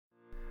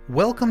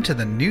Welcome to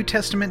the New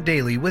Testament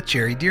Daily with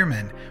Jerry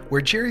Dearman,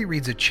 where Jerry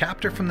reads a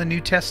chapter from the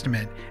New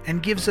Testament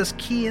and gives us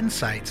key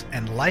insights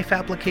and life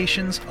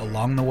applications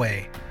along the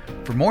way.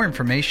 For more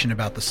information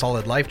about the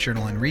Solid Life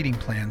Journal and reading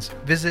plans,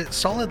 visit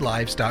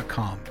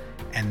solidlives.com.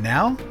 And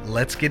now,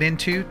 let's get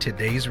into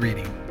today's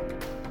reading.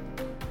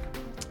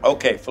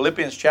 Okay,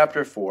 Philippians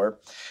chapter 4,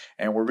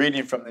 and we're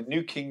reading from the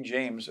New King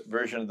James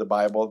Version of the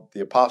Bible,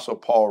 the Apostle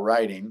Paul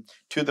writing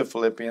to the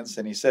Philippians,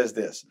 and he says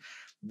this: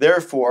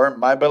 "Therefore,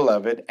 my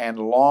beloved and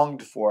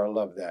longed for," I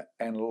love that,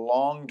 "and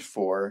longed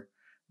for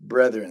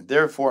brethren."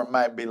 Therefore,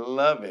 my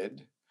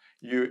beloved,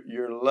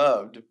 you're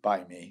loved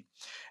by me,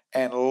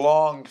 and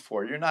longed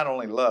for. You're not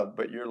only loved,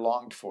 but you're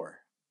longed for.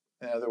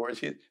 In other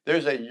words,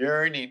 there's a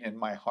yearning in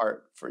my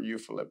heart for you,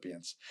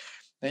 Philippians.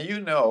 Now,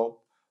 you know,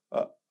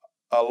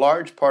 a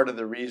large part of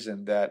the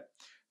reason that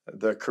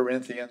the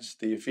Corinthians,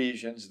 the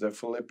Ephesians, the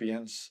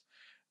Philippians,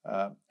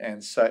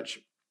 and such,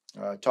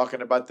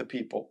 talking about the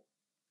people,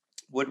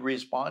 would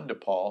respond to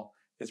Paul,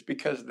 it's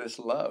because of this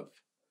love.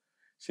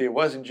 See, it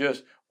wasn't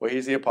just, well,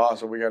 he's the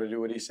apostle, we got to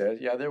do what he says.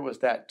 Yeah, there was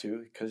that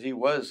too, because he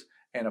was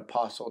an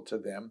apostle to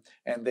them,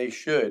 and they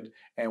should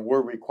and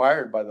were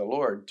required by the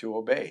Lord to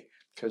obey,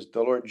 because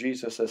the Lord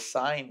Jesus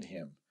assigned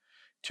him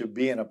to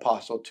be an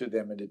apostle to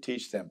them and to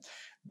teach them.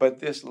 But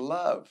this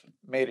love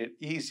made it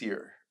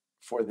easier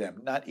for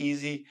them. Not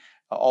easy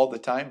all the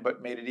time,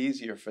 but made it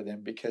easier for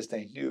them because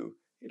they knew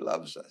he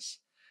loves us.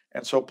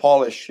 And so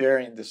Paul is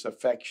sharing this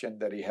affection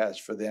that he has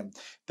for them.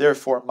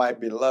 Therefore, my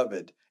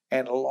beloved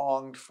and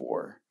longed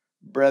for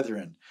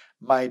brethren,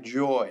 my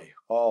joy.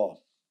 Oh,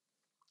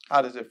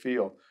 how does it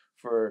feel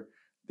for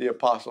the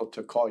apostle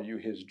to call you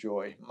his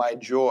joy? My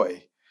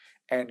joy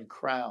and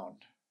crown.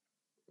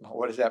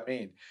 What does that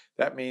mean?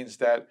 That means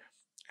that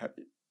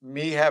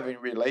me having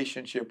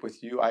relationship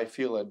with you, I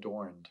feel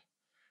adorned.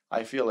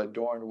 I feel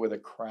adorned with a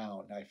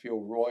crown. I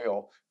feel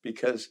royal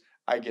because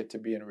I get to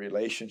be in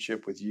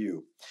relationship with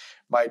you.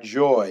 My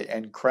joy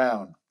and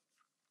crown.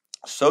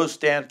 So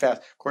stand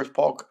fast. Of course,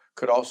 Paul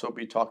could also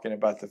be talking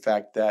about the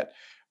fact that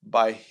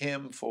by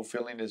him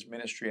fulfilling his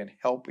ministry and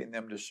helping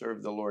them to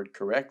serve the Lord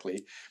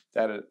correctly,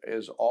 that it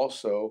is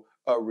also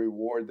a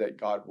reward that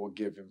God will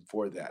give him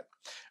for that.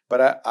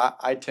 But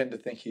I tend to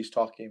think he's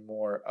talking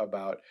more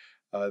about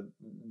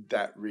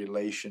that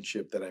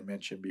relationship that I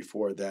mentioned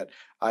before, that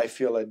I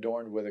feel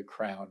adorned with a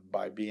crown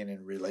by being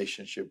in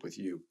relationship with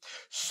you.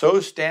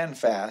 So stand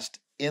fast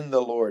in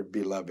the Lord,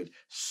 beloved.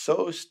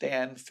 So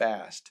stand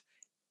fast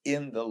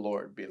in the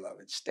Lord,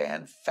 beloved.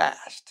 Stand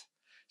fast.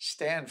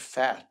 Stand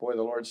fast. Boy,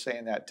 the Lord's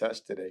saying that to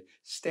us today.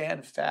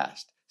 Stand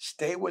fast.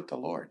 Stay with the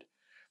Lord.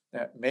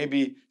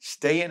 Maybe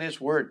stay in his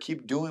word.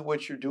 Keep doing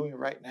what you're doing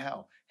right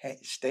now. Hey,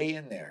 stay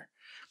in there.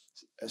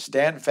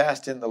 Stand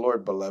fast in the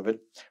Lord, beloved.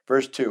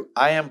 Verse 2,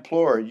 I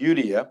implore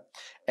Euodia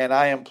and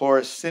I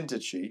implore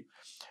Syntyche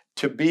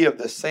to be of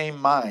the same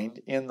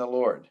mind in the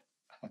Lord.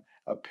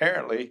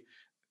 Apparently,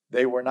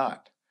 they were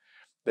not.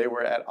 They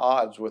were at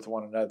odds with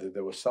one another.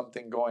 There was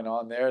something going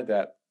on there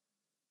that,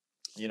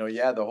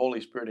 the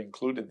Holy Spirit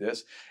included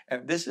this.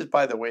 And this is,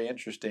 by the way,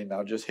 interesting.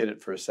 I'll just hit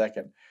it for a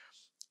second.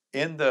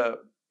 In the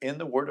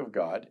Word of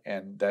God,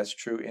 and that's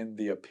true in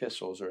the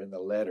epistles or in the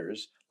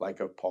letters, like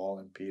of Paul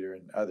and Peter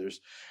and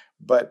others,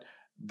 but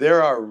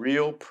there are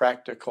real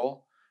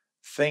practical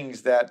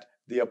things that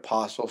the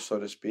apostle, so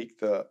to speak,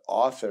 the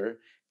author,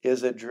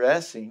 is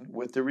addressing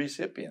with the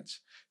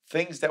recipients.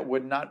 Things that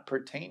would not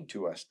pertain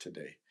to us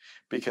today.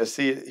 Because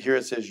see, here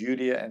it says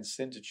Euodia and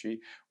Syntyche.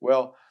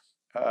 Well,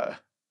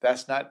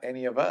 that's not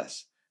any of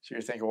us. So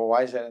you're thinking, well,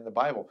 why is that in the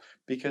Bible?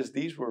 Because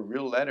these were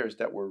real letters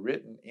that were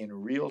written in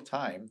real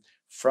time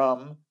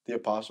from the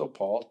Apostle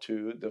Paul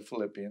to the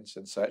Philippians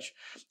and such.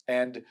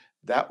 And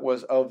that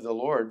was of the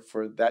Lord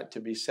for that to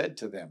be said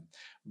to them.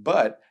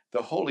 But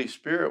the Holy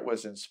Spirit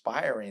was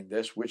inspiring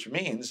this, which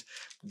means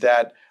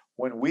that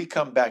when we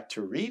come back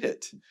to read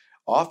it,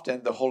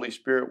 often the Holy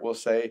Spirit will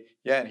say,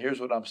 yeah, and here's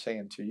what I'm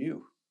saying to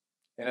you.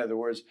 In other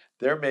words,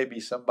 there may be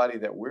somebody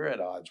that we're at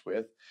odds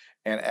with,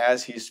 and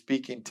as he's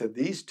speaking to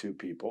these two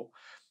people,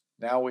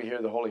 now we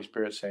hear the Holy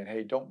Spirit saying,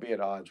 hey, don't be at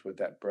odds with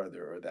that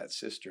brother or that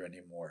sister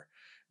anymore,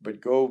 but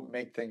go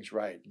make things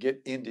right.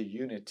 Get into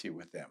unity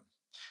with them.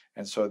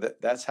 And so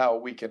that's how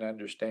we can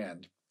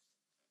understand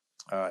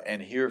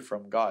and hear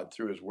from God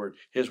through his word.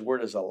 His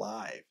word is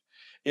alive.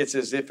 It's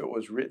as if it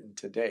was written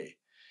today.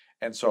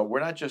 And so we're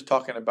not just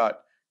talking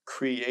about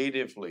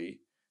creatively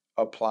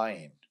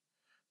applying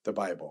the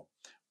Bible.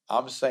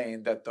 I'm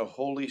saying that the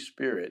Holy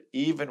Spirit,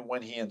 even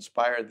when he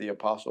inspired the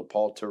Apostle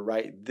Paul to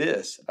write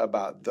this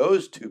about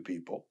those two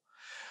people,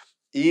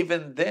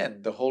 even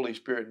then the Holy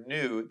Spirit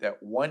knew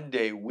that one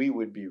day we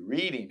would be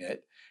reading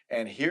it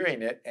and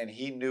hearing it, and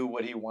he knew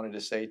what he wanted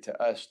to say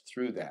to us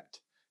through that.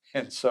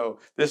 And so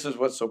this is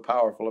what's so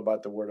powerful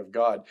about the Word of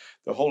God.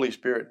 The Holy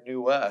Spirit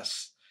knew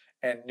us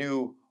and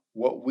knew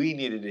what we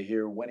needed to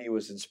hear when he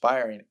was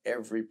inspiring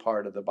every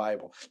part of the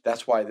Bible.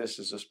 That's why this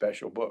is a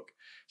special book.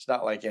 It's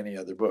not like any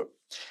other book.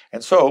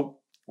 And so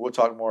we'll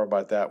talk more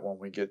about that when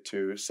we get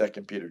to 2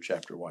 Peter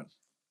chapter 1.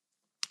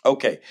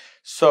 Okay,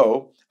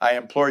 so I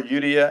implore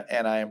Euodia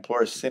and I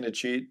implore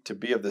Syntyche to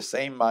be of the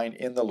same mind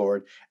in the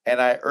Lord, and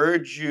I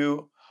urge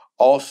you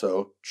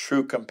also,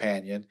 true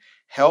companion,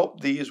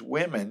 help these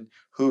women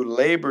who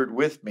labored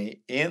with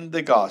me in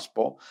the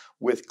gospel,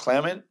 with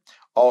Clement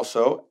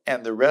also,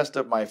 and the rest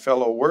of my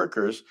fellow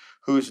workers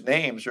whose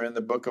names are in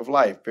the book of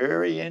life.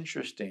 Very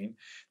interesting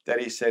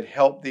that he said,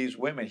 help these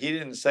women. He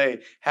didn't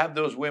say, have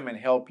those women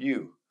help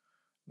you.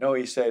 No,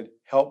 he said,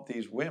 help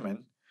these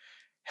women.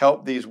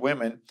 Help these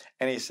women.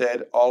 And he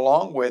said,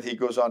 along with, he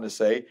goes on to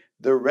say,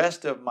 the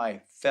rest of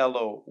my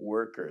fellow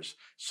workers.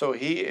 So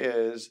he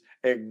is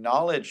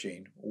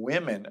acknowledging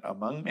women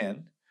among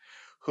men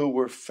who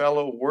were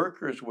fellow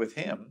workers with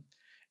him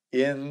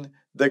in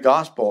the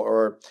gospel,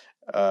 or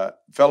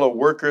fellow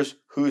workers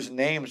whose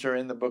names are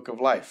in the book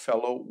of life.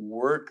 Fellow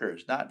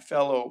workers, not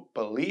fellow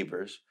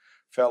believers,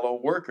 fellow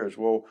workers.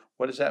 Well,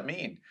 what does that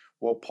mean?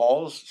 Well,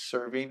 Paul's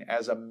serving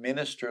as a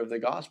minister of the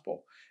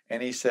gospel.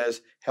 And he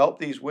says, help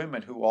these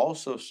women who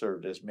also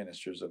served as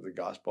ministers of the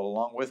gospel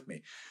along with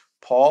me.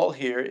 Paul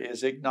here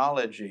is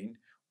acknowledging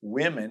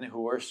women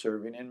who are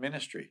serving in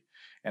ministry.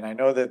 And I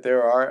know that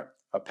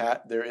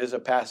there is a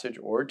passage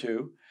or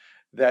two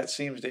that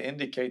seems to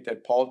indicate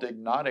that Paul did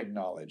not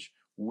acknowledge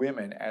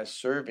women as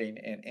serving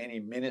in any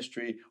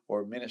ministry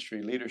or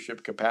ministry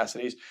leadership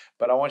capacities.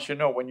 But I want you to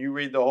know, when you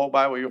read the whole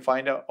Bible, you'll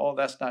find out, oh,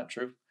 that's not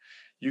true.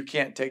 You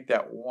can't take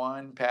that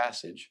one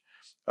passage,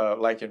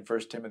 like in 1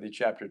 Timothy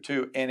chapter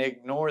 2, and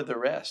ignore the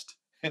rest.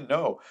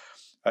 No.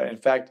 In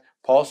fact,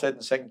 Paul said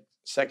in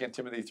 2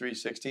 Timothy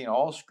 3:16,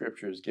 all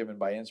scripture is given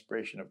by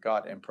inspiration of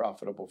God and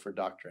profitable for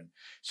doctrine.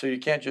 So you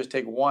can't just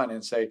take one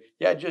and say,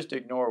 yeah, just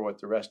ignore what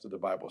the rest of the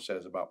Bible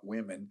says about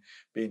women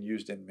being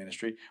used in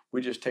ministry.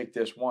 We just take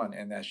this one,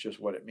 and that's just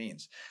what it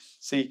means.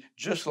 See,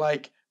 just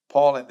like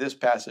Paul in this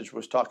passage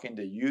was talking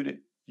to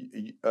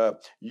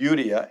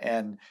Euodia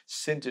and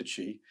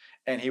Syntyche,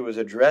 and he was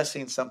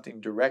addressing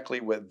something directly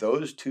with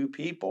those two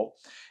people,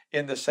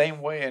 in the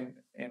same way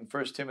in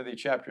 1 Timothy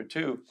chapter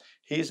 2,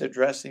 he's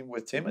addressing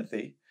with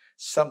Timothy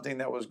something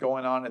that was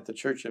going on at the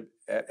church at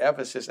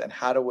Ephesus and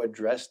how to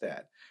address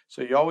that.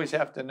 So you always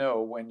have to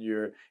know when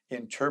you're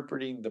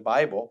interpreting the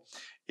Bible,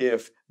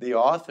 if the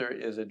author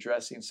is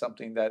addressing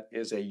something that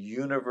is a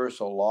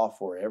universal law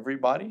for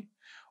everybody,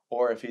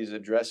 or if he's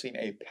addressing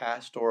a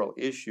pastoral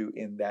issue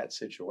in that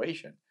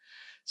situation.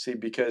 See,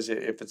 because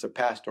if it's a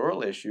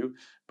pastoral issue,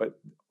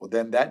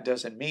 then that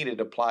doesn't mean it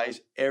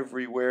applies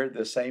everywhere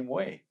the same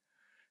way.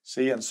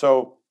 See, and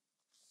so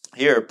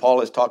here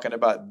Paul is talking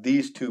about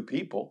these two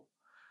people.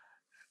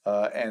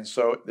 And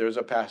so there's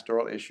a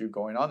pastoral issue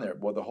going on there.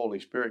 Well, the Holy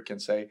Spirit can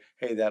say,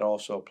 hey, that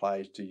also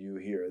applies to you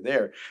here or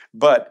there.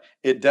 But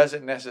it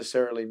doesn't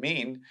necessarily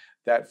mean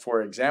that,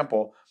 for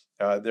example,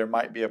 there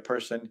might be a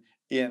person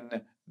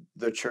in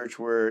the church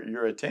where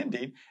you're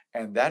attending,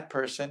 and that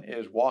person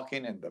is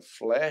walking in the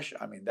flesh.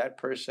 I mean, that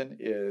person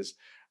is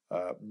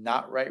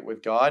not right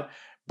with God.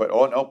 But,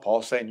 oh no,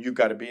 Paul's saying you've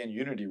got to be in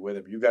unity with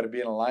him. You've got to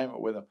be in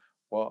alignment with him.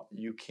 Well,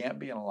 you can't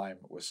be in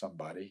alignment with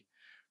somebody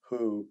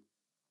who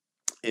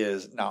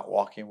is not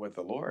walking with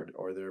the Lord,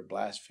 or they're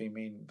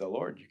blaspheming the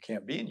Lord. You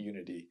can't be in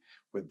unity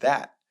with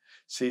that.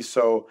 See,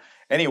 so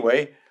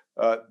anyway,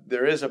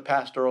 there is a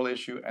pastoral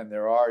issue, and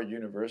there are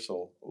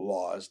universal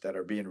laws that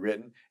are being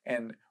written,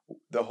 and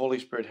the Holy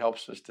Spirit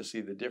helps us to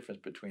see the difference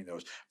between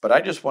those. But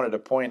I just wanted to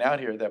point out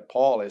here that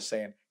Paul is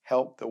saying,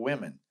 help the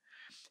women.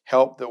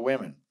 Help the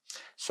women.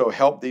 So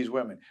help these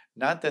women.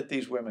 Not that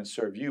these women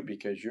serve you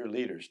because you're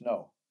leaders.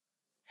 No.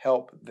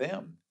 Help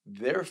them.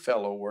 They're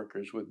fellow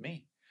workers with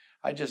me.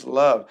 I just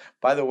love,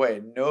 by the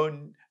way,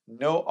 no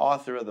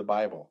author of the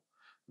Bible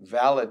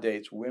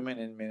validates women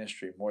in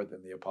ministry more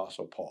than the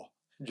Apostle Paul.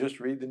 Just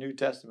read the New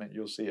Testament,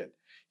 you'll see it.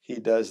 He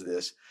does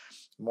this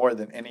more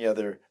than any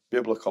other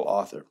biblical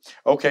author.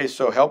 Okay,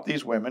 so help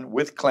these women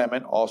with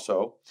Clement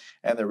also,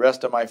 and the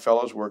rest of my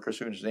fellow workers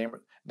whose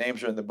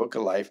names are in the book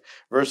of life.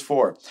 Verse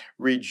 4,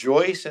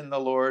 rejoice in the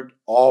Lord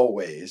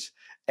always,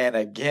 and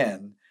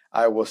again,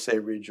 I will say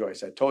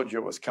rejoice. I told you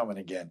it was coming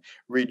again.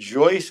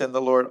 Rejoice in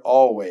the Lord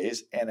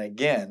always, and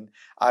again,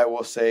 I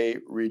will say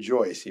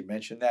rejoice. He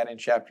mentioned that in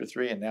chapter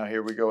 3, and now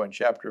here we go in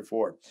chapter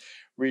 4.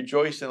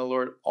 Rejoice in the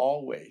Lord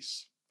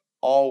always,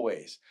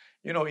 always.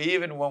 You know,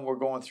 even when we're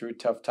going through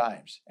tough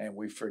times and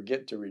we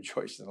forget to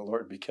rejoice in the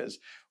Lord, because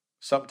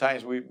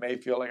sometimes we may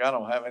feel like I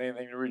don't have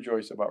anything to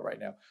rejoice about right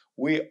now.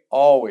 We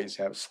always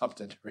have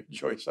something to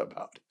rejoice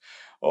about.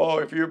 Oh,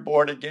 if you're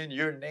born again,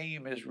 your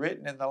name is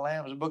written in the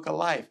Lamb's book of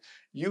life.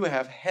 You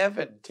have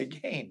heaven to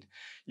gain.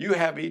 You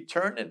have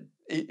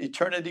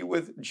eternity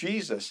with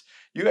Jesus.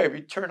 You have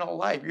eternal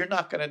life. You're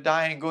not going to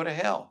die and go to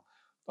hell.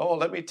 Oh,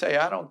 let me tell you,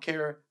 I don't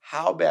care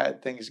how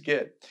bad things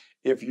get.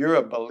 If you're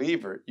a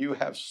believer, you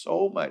have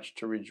so much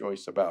to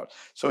rejoice about.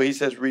 So he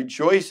says,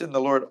 rejoice in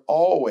the Lord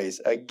always.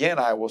 Again,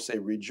 I will say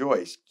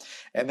rejoice.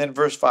 And then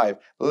verse 5,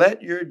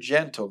 let your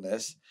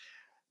gentleness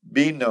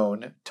be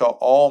known to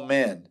all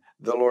men.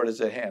 The Lord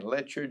is at hand.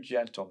 Let your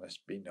gentleness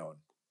be known.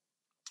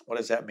 What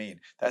does that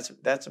mean?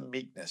 That's a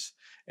meekness.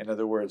 In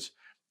other words,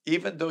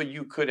 even though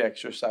you could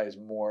exercise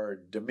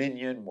more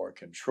dominion, more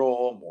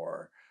control,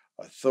 more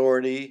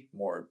authority,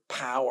 more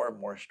power,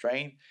 more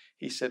strength,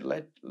 he said,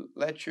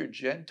 let your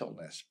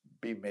gentleness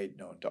be made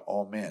known to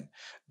all men.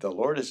 The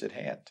Lord is at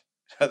hand.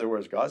 In other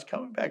words, God's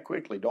coming back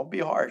quickly. Don't be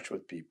harsh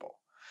with people.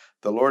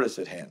 The Lord is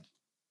at hand.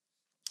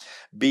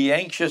 Be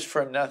anxious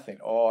for nothing.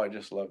 Oh, I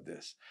just love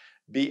this.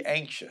 Be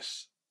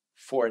anxious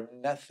for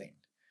nothing.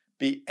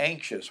 Be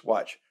anxious,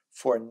 watch,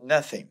 for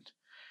nothing.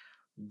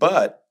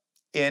 But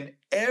in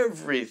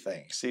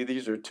everything, see,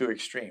 these are two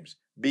extremes.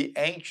 Be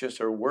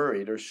anxious or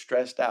worried or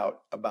stressed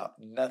out about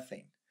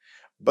nothing.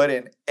 But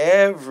in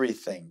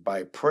everything,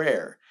 by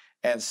prayer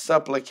and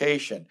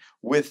supplication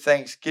with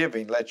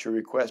thanksgiving, let your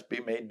requests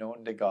be made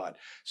known to God.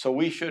 So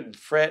we shouldn't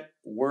fret,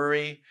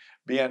 worry,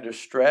 be under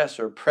stress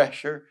or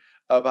pressure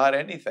about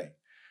anything.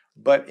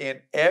 But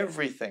in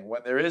everything,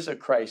 when there is a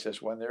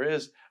crisis, when there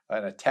is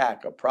an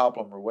attack, a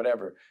problem, or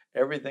whatever,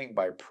 everything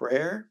by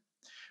prayer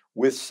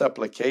with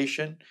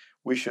supplication,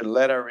 we should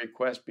let our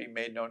requests be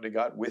made known to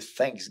God with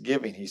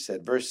thanksgiving, he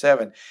said. Verse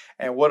 7,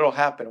 and what will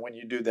happen when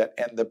you do that?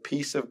 And the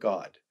peace of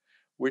God,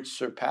 which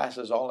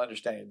surpasses all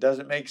understanding. It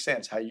doesn't make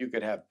sense how you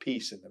could have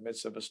peace in the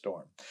midst of a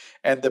storm.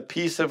 And the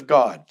peace of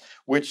God,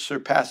 which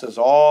surpasses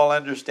all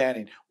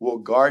understanding, will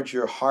guard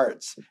your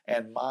hearts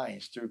and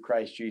minds through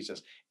Christ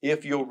Jesus.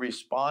 If you'll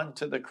respond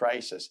to the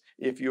crisis,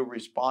 if you'll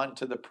respond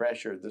to the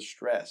pressure, the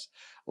stress,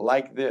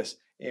 like this,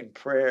 in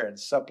prayer and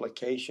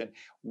supplication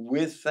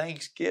with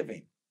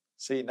thanksgiving.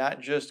 See,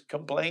 not just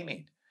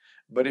complaining,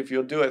 but if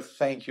you'll do it,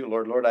 thank you,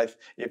 Lord. Lord,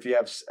 if you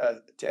have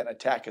an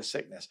attack of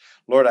sickness,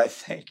 Lord, I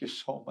thank you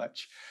so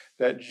much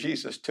that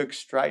Jesus took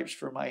stripes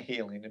for my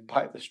healing, and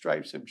by the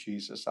stripes of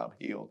Jesus, I'm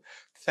healed.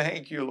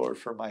 Thank you, Lord,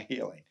 for my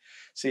healing.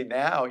 See,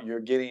 now you're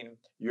getting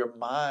your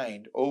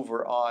mind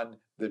over on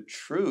the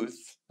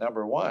truth,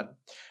 number one,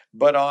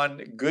 but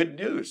on good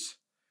news.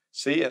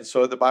 See, and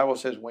so the Bible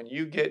says when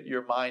you get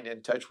your mind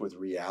in touch with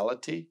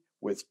reality,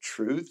 with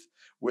truth,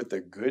 with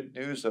the good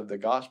news of the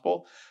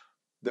gospel,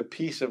 the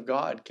peace of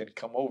God can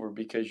come over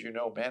because you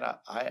know, man,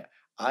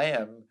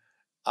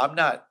 I'm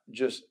not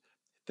just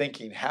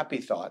thinking happy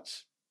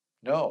thoughts.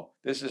 No,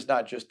 this is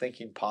not just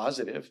thinking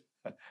positive.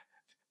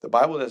 The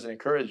Bible doesn't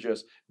encourage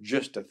us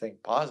just to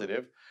think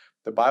positive.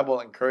 The Bible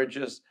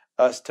encourages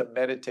us to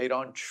meditate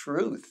on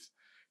truth.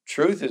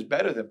 Truth is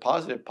better than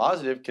positive.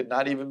 Positive could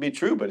not even be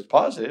true, but it's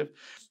positive.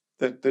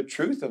 The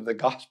truth of the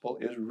gospel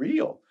is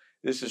real.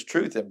 This is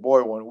truth. And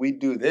boy, when we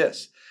do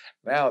this,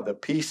 now the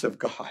peace of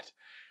God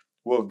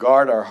will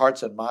guard our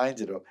hearts and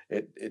minds.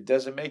 It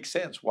doesn't make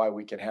sense why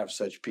we can have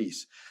such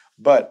peace,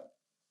 but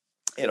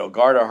it'll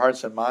guard our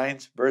hearts and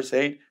minds. Verse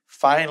 8,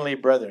 finally,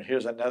 brethren,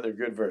 here's another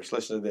good verse.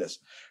 Listen to this.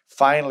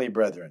 Finally,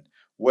 brethren,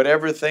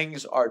 whatever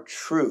things are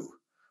true,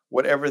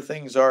 whatever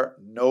things are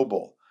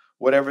noble,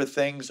 whatever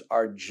things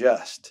are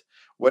just,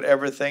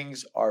 whatever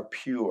things are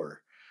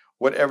pure,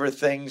 whatever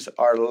things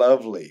are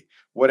lovely,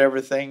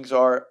 whatever things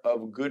are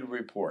of good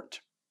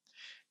report.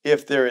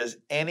 If there is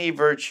any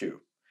virtue,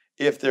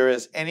 if there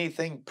is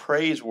anything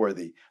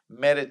praiseworthy,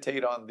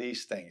 meditate on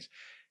these things.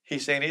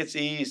 He's saying it's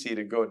easy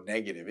to go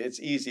negative. It's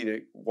easy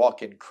to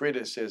walk in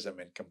criticism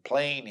and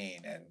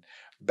complaining and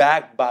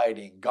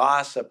backbiting,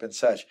 gossip and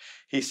such.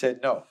 He said,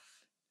 no,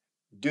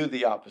 do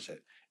the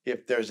opposite.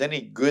 If there's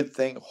any good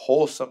thing,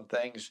 wholesome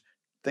things,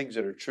 things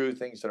that are true,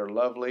 things that are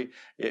lovely,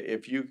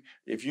 if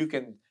you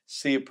can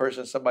see a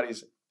person,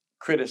 somebody's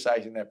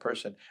criticizing that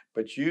person,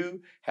 but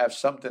you have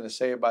something to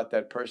say about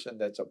that person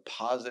that's a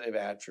positive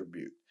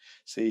attribute.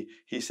 See,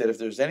 he said, if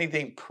there's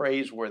anything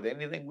praiseworthy,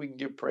 anything we can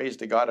give praise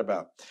to God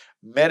about,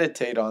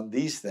 meditate on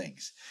these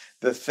things.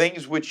 The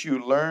things which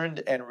you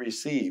learned and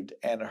received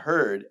and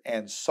heard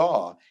and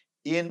saw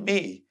in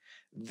me,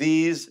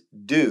 these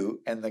do,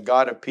 and the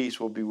God of peace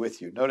will be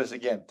with you. Notice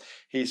again,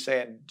 he's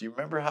saying, do you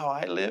remember how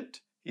I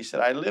lived? He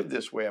said, I live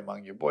this way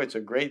among you. Boy, it's a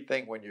great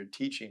thing when you're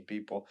teaching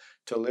people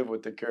to live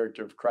with the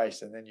character of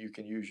Christ, and then you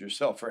can use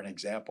yourself for an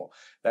example.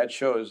 That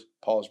shows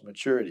Paul's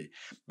maturity.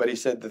 But he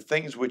said, the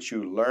things which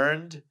you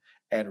learned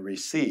and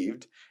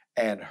received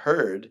and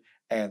heard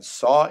and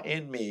saw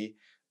in me,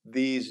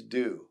 these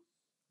do.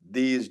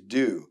 These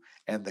do,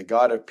 and the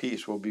God of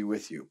peace will be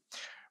with you.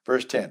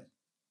 Verse 10.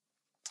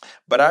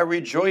 But I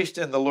rejoiced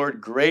in the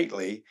Lord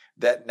greatly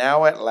that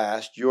now at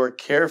last your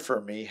care for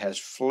me has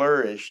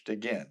flourished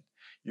again.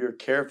 Your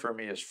care for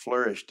me has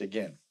flourished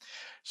again.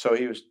 So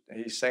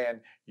he's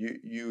saying,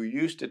 you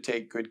used to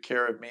take good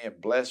care of me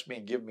and bless me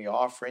and give me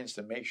offerings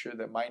to make sure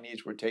that my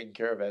needs were taken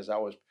care of as I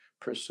was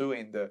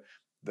pursuing the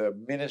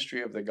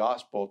ministry of the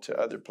gospel to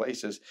other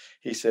places.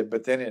 He said,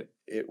 but then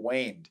it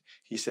waned.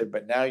 He said,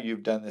 but now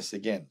you've done this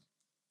again.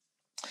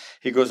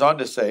 He goes on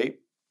to say,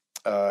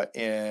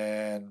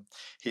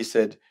 he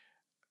said,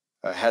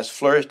 has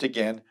flourished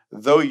again,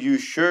 though you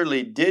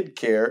surely did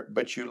care,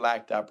 but you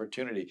lacked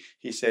opportunity.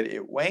 He said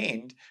it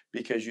waned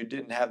because you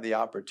didn't have the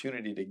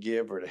opportunity to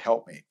give or to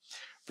help me.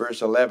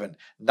 Verse 11,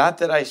 not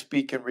that I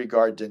speak in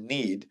regard to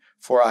need,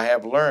 for I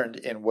have learned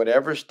in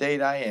whatever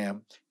state I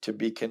am to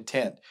be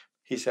content.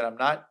 He said, I'm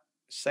not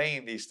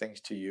saying these things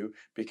to you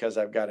because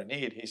I've got a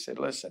need. He said,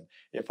 listen,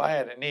 if I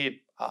had a need,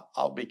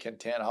 I'll be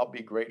content. I'll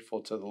be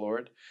grateful to the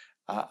Lord.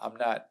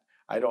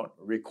 I don't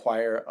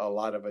require a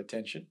lot of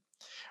attention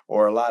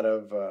or a lot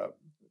of,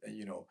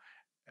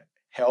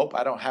 help.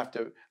 I don't have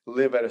to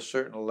live at a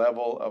certain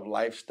level of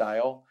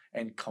lifestyle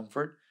and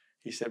comfort.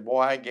 He said,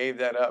 boy, I gave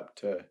that up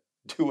to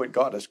do what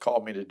God has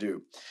called me to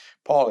do.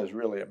 Paul is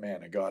really a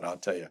man of God, I'll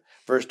tell you.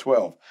 Verse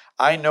 12,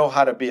 I know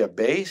how to be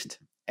abased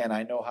and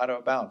I know how to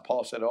abound.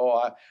 Paul said,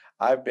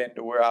 I've been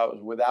to where I was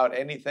without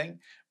anything,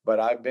 but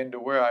I've been to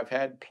where I've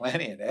had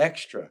plenty and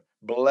extra,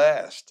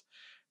 blessed,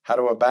 how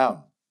to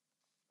abound.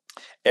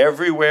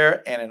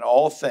 Everywhere and in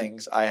all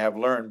things I have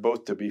learned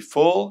both to be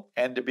full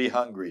and to be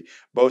hungry,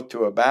 both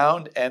to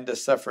abound and to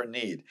suffer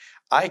need.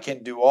 I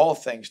can do all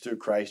things through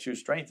Christ who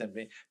strengthens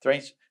me.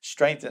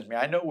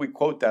 I know we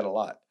quote that a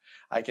lot.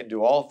 I can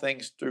do all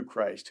things through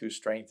Christ who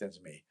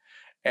strengthens me.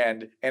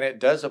 And it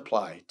does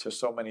apply to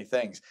so many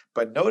things.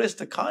 But notice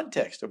the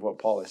context of what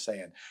Paul is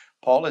saying.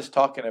 Paul is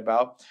talking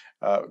about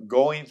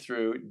going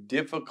through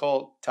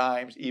difficult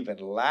times, even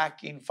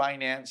lacking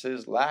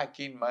finances,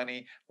 lacking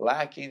money,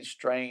 lacking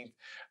strength,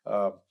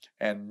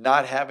 and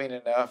not having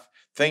enough.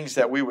 Things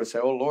that we would say,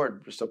 oh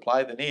Lord,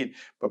 supply the need.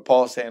 But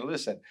Paul's saying,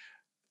 listen,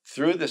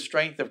 through the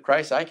strength of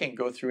Christ, I can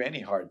go through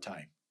any hard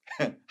time.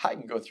 I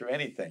can go through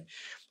anything.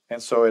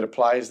 And so it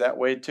applies that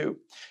way too.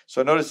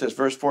 So notice this,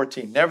 verse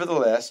 14.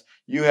 Nevertheless,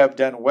 you have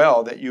done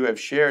well that you have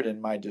shared in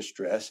my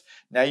distress.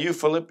 Now you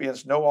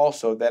Philippians know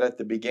also that at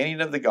the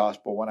beginning of the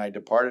gospel, when I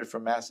departed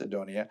from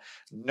Macedonia,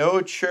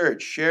 no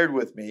church shared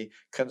with me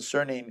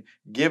concerning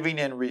giving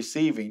and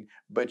receiving,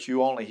 but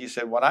you only. He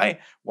said,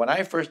 when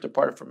I first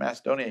departed from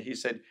Macedonia, he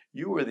said,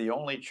 you were the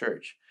only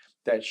church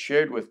that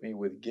shared with me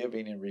with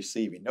giving and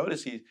receiving.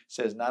 Notice he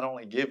says not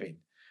only giving,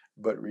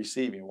 but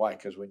receiving. Why?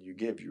 Because when you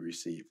give, you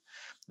receive.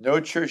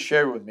 No church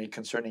shared with me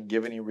concerning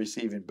giving and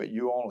receiving, but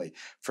you only.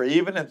 For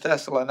even in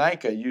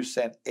Thessalonica, you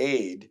sent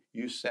aid,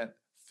 you sent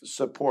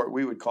support.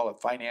 We would call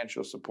it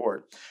financial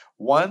support.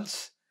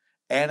 Once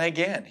and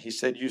again, he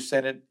said, you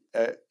sent it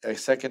a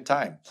second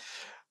time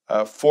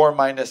for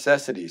my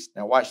necessities.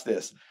 Now watch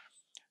this.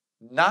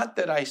 Not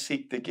that I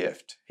seek the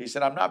gift. He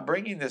said, I'm not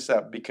bringing this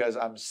up because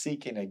I'm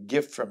seeking a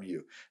gift from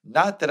you.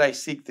 Not that I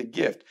seek the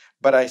gift,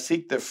 but I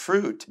seek the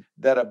fruit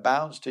that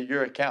abounds to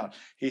your account.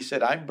 He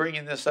said, I'm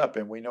bringing this up,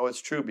 and we know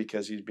it's true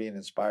because he's being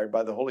inspired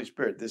by the Holy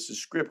Spirit. This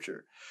is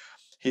scripture.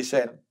 He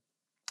said,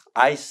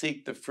 I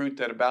seek the fruit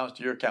that abounds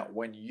to your account.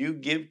 When you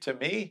give to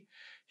me,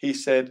 he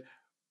said,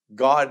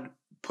 God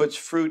puts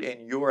fruit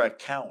in your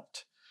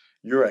account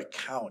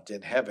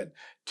in heaven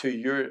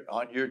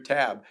on your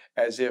tab,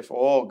 as if,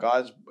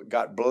 God's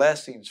got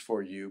blessings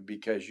for you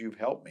because you've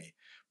helped me.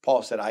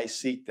 Paul said, I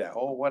seek that.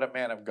 Oh, what a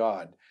man of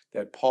God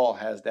that Paul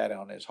has that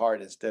on his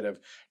heart instead of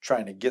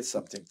trying to get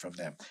something from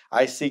them.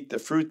 I seek the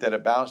fruit that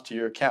abounds to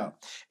your account.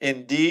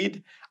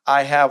 Indeed,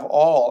 I have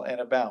all and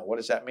abound. What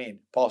does that mean?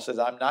 Paul says,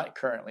 I'm not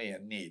currently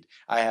in need.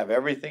 I have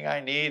everything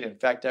I need. In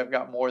fact, I've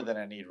got more than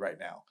I need right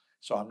now.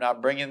 So I'm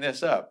not bringing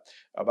this up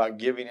about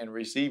giving and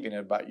receiving,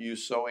 about you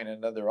sowing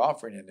another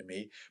offering into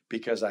me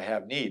because I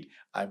have need.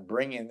 I'm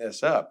bringing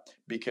this up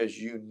because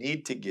you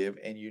need to give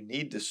and you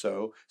need to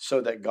sow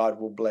so that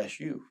God will bless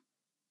you.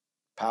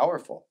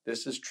 Powerful.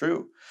 This is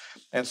true.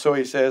 And so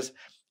he says,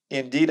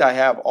 indeed, I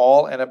have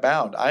all and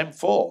abound. I'm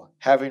full,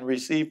 having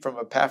received from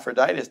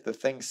Epaphroditus the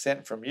things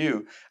sent from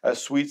you, a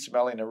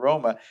sweet-smelling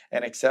aroma,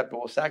 an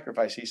acceptable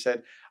sacrifice. He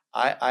said,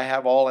 I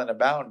have all and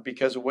abound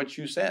because of what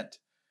you sent.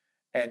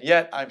 And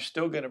yet, I'm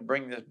still going to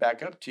bring this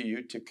back up to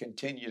you to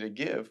continue to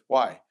give.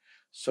 Why?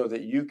 So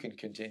that you can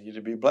continue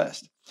to be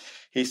blessed.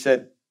 He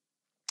said,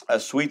 a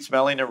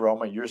sweet-smelling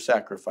aroma, your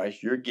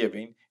sacrifice, your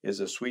giving, is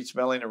a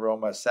sweet-smelling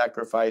aroma, a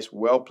sacrifice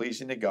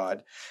well-pleasing to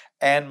God.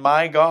 And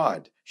my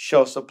God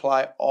shall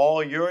supply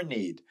all your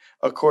need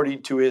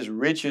according to his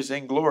riches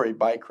in glory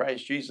by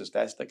Christ Jesus.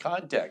 That's the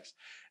context.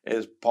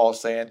 Is Paul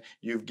saying,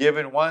 you've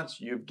given once,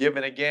 you've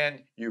given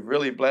again, you've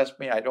really blessed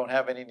me, I don't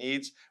have any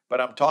needs,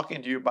 but I'm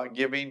talking to you about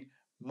giving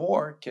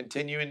more,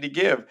 continuing to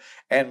give,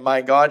 and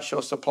my God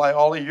shall supply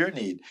all of your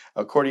need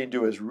according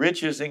to his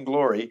riches in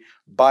glory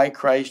by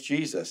Christ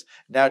Jesus.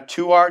 Now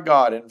to our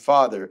God and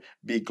Father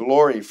be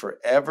glory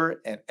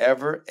forever and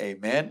ever.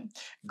 Amen.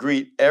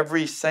 Greet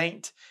every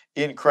saint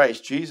in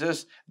Christ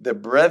Jesus. The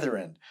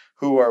brethren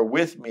who are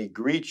with me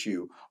greet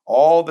you.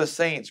 All the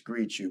saints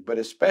greet you, but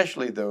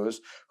especially those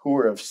who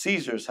are of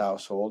Caesar's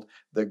household.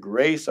 The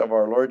grace of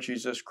our Lord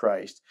Jesus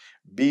Christ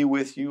be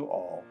with you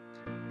all.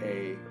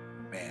 Amen.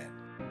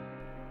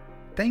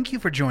 Thank you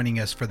for joining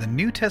us for the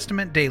New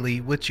Testament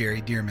Daily with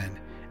Jerry Dearman.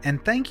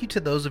 And thank you to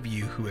those of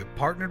you who have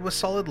partnered with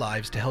Solid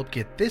Lives to help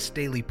get this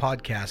daily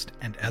podcast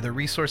and other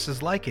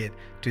resources like it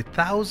to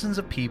thousands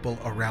of people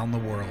around the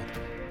world.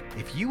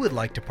 If you would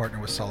like to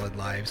partner with Solid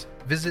Lives,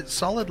 visit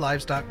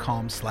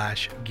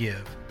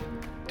solidlives.com/give.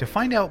 To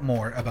find out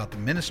more about the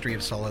ministry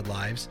of Solid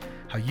Lives,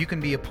 how you can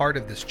be a part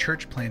of this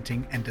church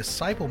planting and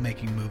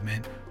disciple-making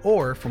movement,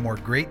 or for more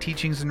great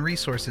teachings and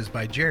resources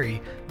by Jerry,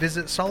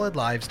 visit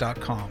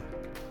solidlives.com.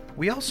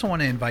 We also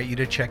want to invite you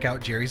to check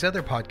out Jerry's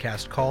other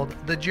podcast called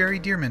The Jerry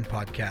Dearman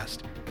Podcast.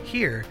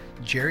 Here,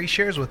 Jerry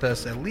shares with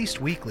us at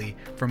least weekly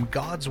from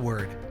God's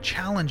Word,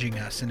 challenging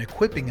us and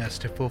equipping us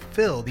to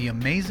fulfill the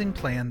amazing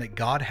plan that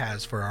God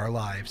has for our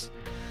lives.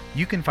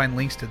 You can find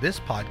links to this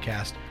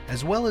podcast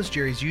as well as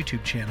Jerry's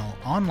YouTube channel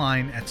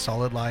online at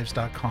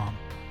solidlives.com.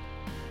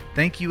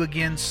 Thank you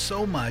again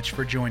so much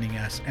for joining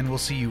us, and we'll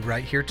see you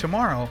right here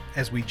tomorrow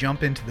as we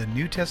jump into the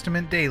New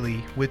Testament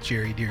Daily with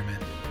Jerry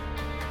Dearman.